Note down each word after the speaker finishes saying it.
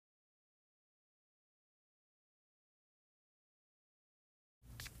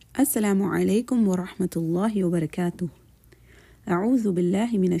السلام عليكم ورحمة الله وبركاته. أعوذ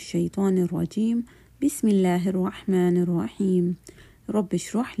بالله من الشيطان الرجيم. بسم الله الرحمن الرحيم. رب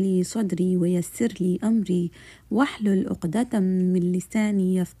اشرح لي صدري ويسر لي أمري واحلل عقدة من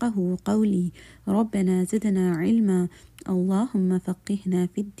لساني يفقه قولي. ربنا زدنا علما اللهم فقهنا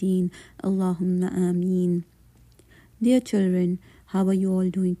في الدين اللهم آمين. Dear children, how are you all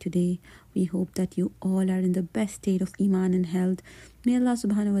doing today? We hope that you all are in the best state of Iman and health. May Allah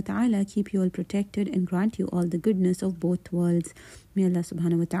subhanahu wa ta'ala keep you all protected and grant you all the goodness of both worlds. May Allah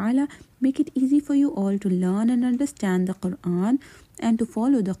subhanahu wa ta'ala make it easy for you all to learn and understand the Quran and to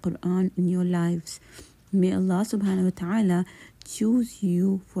follow the Quran in your lives. May Allah subhanahu wa ta'ala choose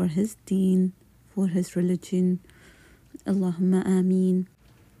you for His deen, for His religion. Allahumma ameen.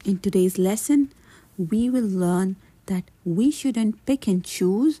 In today's lesson, we will learn that we shouldn't pick and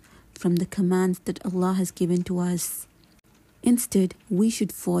choose from the commands that Allah has given to us. Instead, we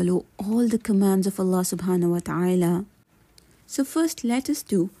should follow all the commands of Allah subhanahu wa ta'ala. So first, let us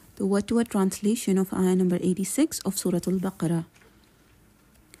do the word-to-word translation of ayah number 86 of Surah Al-Baqarah.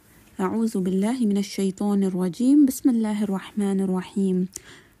 أعوذ بالله من الشيطان الرجيم. بسم الله الرحمن الرحيم.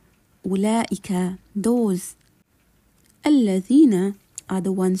 أولئك, those. الذين are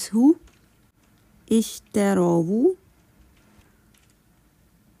the ones who اشتروا,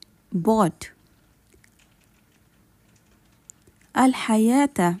 bought,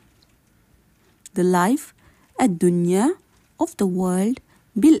 الحياة, the life, الدنيا, of the world,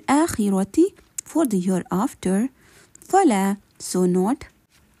 بالآخرة, for the hereafter, فلا, so not,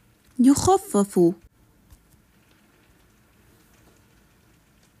 يخفف,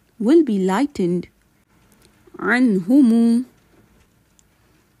 will be lightened, عنهم,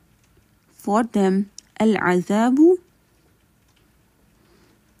 for them, العذاب,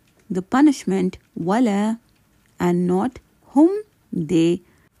 the punishment, ولا, and not, whom, they,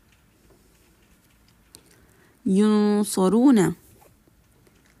 ينصرون,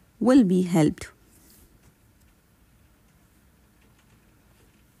 will be helped.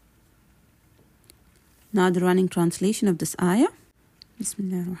 Now the running translation of this ayah.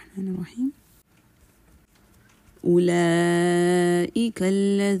 Bismillah ar-Rahman ar-Rahim. أولئك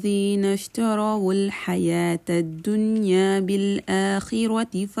الذين اشتروا الحياة الدنيا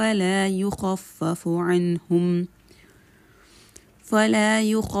بالآخرة فلا يخفف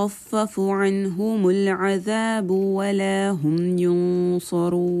عنهم العذاب ولا هم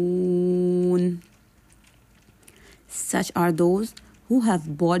ينصرون. Such are those who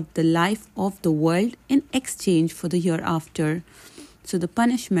have bought the life of the world in exchange for the hereafter. So the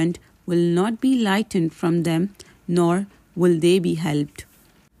punishment will not be lightened from them, nor will they be helped.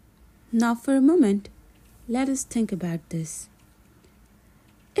 Now for a moment, let us think about this.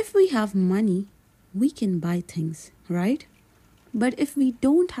 If we have money, we can buy things, right? But if we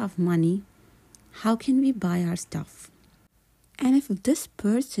don't have money, how can we buy our stuff? And if this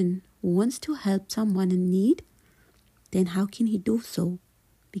person wants to help someone in need, then how can he do so?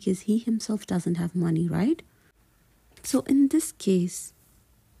 Because he himself doesn't have money, right? So in this case,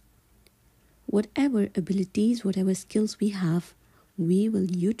 whatever abilities, whatever skills we have, we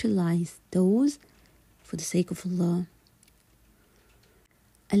will utilize those for the sake of Allah.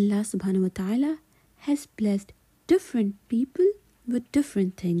 Allah subhanahu wa ta'ala has blessed different people with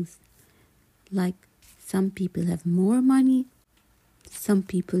different things. Like some people have more money, some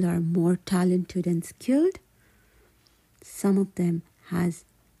people are more talented and skilled, some of them has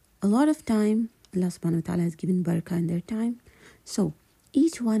a lot of time. Allah subhanahu wa ta'ala has given barakah in their time. So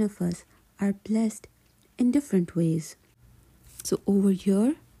each one of us are blessed in different ways. So over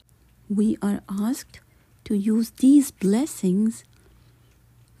here, we are asked to use these blessings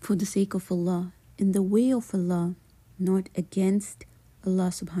for the sake of Allah, in the way of Allah, not against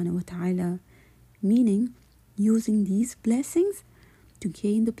Allah subhanahu wa ta'ala, meaning using these blessings to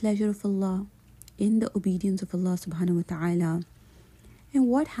gain the pleasure of Allah, in the obedience of Allah subhanahu wa ta'ala. And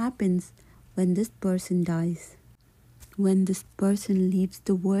what happens when this person dies? When this person leaves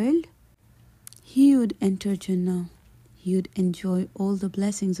the world, he would enter Jannah. He would enjoy all the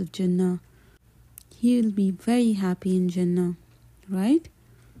blessings of Jannah. He will be very happy in Jannah, right?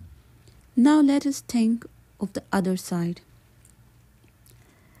 Now let us think of the other side.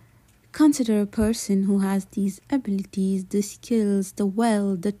 Consider a person who has these abilities, the skills, the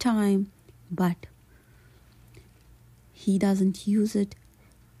wealth, the time, but he doesn't use it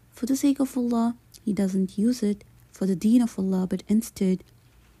for the sake of Allah. He doesn't use it for the deen of Allah, but instead,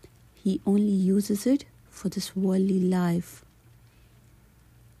 he only uses it for this worldly life.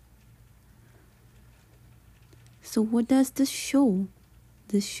 So what does this show?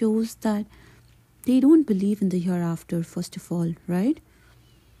 This shows that they don't believe in the hereafter, first of all, right?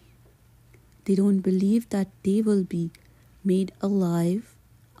 They don't believe that they will be made alive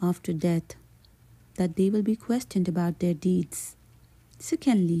after death, that they will be questioned about their deeds.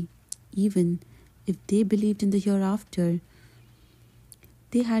 Secondly, even if they believed in the hereafter,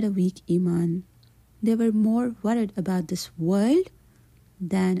 they had a weak iman. They were more worried about this world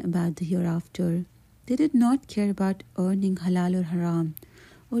than about the hereafter. They did not care about earning halal or haram,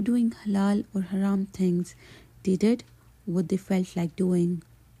 or doing halal or haram things. They did what they felt like doing.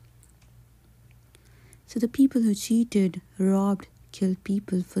 So the people who cheated, robbed, killed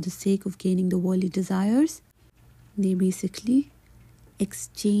people for the sake of gaining the worldly desires, they basically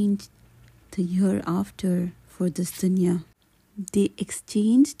exchanged the hereafter for this dunya. They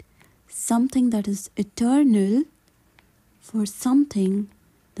exchanged something that is eternal for something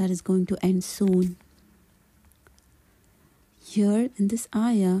that is going to end soon. Here in this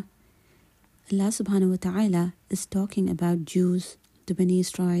ayah, Allah subhanahu wa ta'ala is talking about Jews, the Bani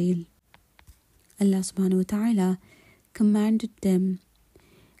Israel. Allah subhanahu wa ta'ala commanded them,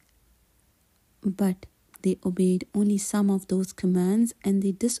 but they obeyed only some of those commands and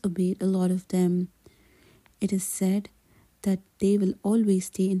they disobeyed a lot of them. It is said that they will always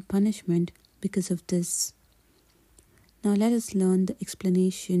stay in punishment because of this. Now let us learn the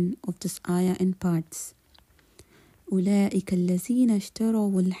explanation of this ayah in parts. أولئك الذين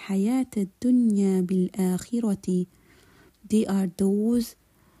اشتروا الحياة الدنيا بالآخرة. They are those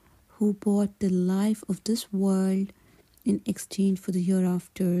who bought the life of this world in exchange for the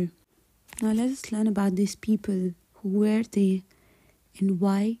hereafter. Now let us learn about these people. Who were they and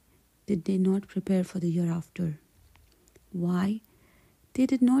why did they not prepare for the hereafter? Why? They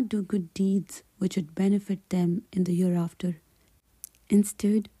did not do good deeds which would benefit them in the hereafter.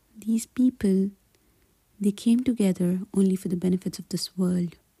 Instead, these people, they came together only for the benefits of this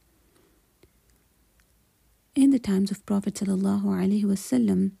world. In the times of Prophet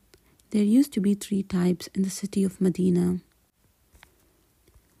ﷺ, there used to be 3 types in the city of Medina: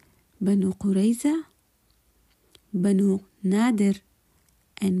 Banu Qurayza, Banu Nadir,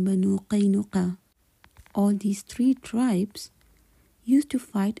 and Banu Qaynuqa. All these 3 tribes used to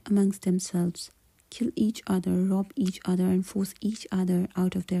fight amongst themselves, kill each other, rob each other, and force each other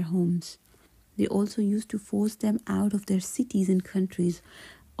out of their homes. They also used to force them out of their cities and countries,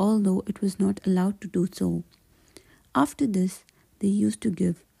 although it was not allowed to do so. After this, they used to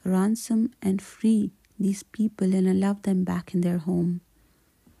give ransom and free these people and allow them back in their home.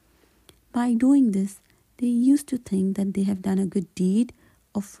 By doing this, they used to think that they have done a good deed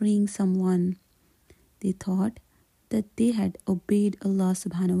of freeing someone. They thought that they had obeyed Allah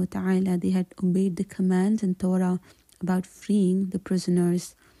subhanahu wa ta'ala. They had obeyed the commands in Torah about freeing the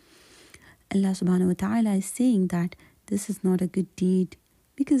prisoners. Allah subhanahu wa ta'ala is saying that this is not a good deed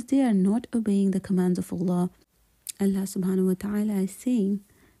because they are not obeying the commands of Allah. Allah subhanahu wa ta'ala is saying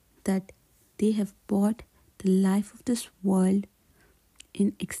that they have bought the life of this world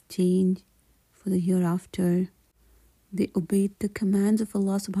in exchange for the hereafter. They obeyed the commands of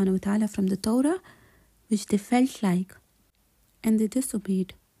Allah subhanahu wa ta'ala from the Torah, which they felt like, and they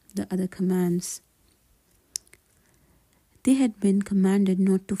disobeyed the other commands. They had been commanded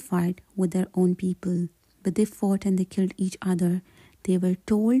not to fight with their own people, but they fought and they killed each other. They were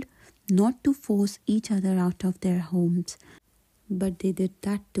told not to force each other out of their homes, but they did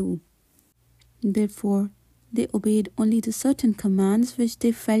that too. Therefore, they obeyed only the certain commands which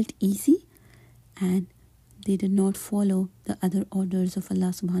they felt easy, and they did not follow the other orders of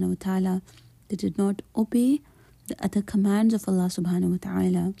Allah subhanahu wa ta'ala. They did not obey the other commands of Allah subhanahu wa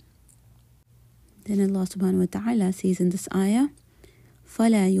ta'ala. Then Allah subhanahu wa ta'ala says in this ayah,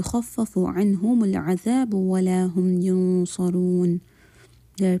 فَلَا يُخَفَّفُ عَنْهُمُ الْعَذَابُ وَلَا هُمْ يُنصَرُونَ.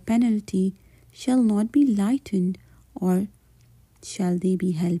 Their penalty shall not be lightened, or shall they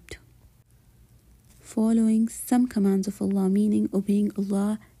be helped. Following some commands of Allah, meaning obeying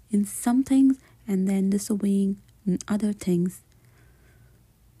Allah in some things and then disobeying in other things.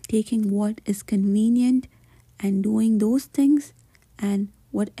 Taking what is convenient and doing those things, and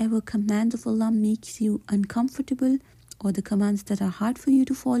whatever commands of Allah makes you uncomfortable, or the commands that are hard for you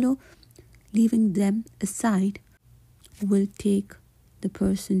to follow, leaving them aside will take the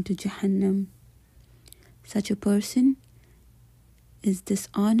person to Jahannam. Such a person is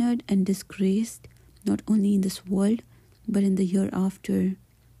dishonored and disgraced not only in this world but in the hereafter.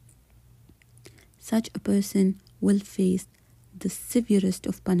 Such a person will face the severest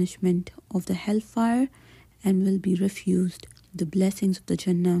of punishment of the hellfire and will be refused the blessings of the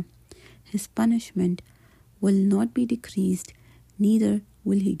Jannah. His punishment will not be decreased, neither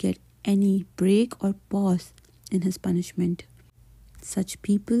will he get any break or pause in his punishment. Such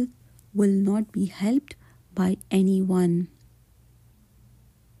people will not be helped by anyone.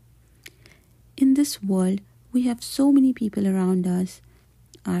 In this world, we have so many people around us,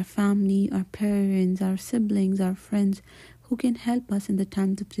 our family, our parents, our siblings, our friends, who can help us in the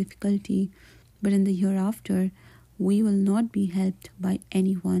times of difficulty. But in the hereafter, we will not be helped by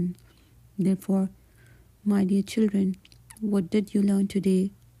anyone. Therefore, my dear children, what did you learn today?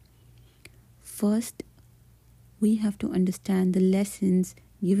 First, we have to understand the lessons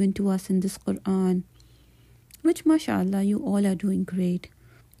given to us in this Quran, which mashallah you all are doing great.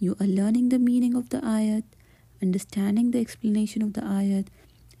 You are learning the meaning of the ayat, understanding the explanation of the ayat,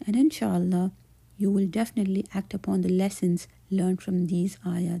 and inshallah you will definitely act upon the lessons learned from these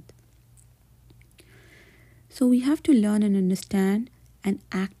ayat. So we have to learn and understand and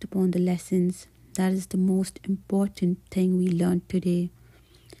act upon the lessons. That is the most important thing we learned today.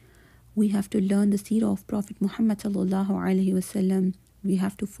 We have to learn the seerah of Prophet Muhammad sallallahu alaihi wasallam. We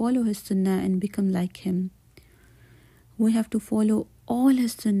have to follow his sunnah and become like him. We have to follow all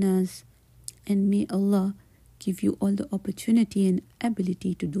his sunnahs, and may Allah give you all the opportunity and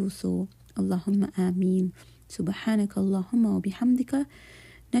ability to do so. Allahumma ameen. Subhanaka Allahumma wa bihamdika.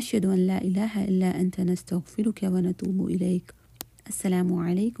 Nashhadu an la ilaha illa anta nastaghfiruka wa natubu ilayk. Assalamu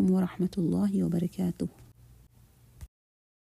alaikum wa rahmatullahi wa barakatuh.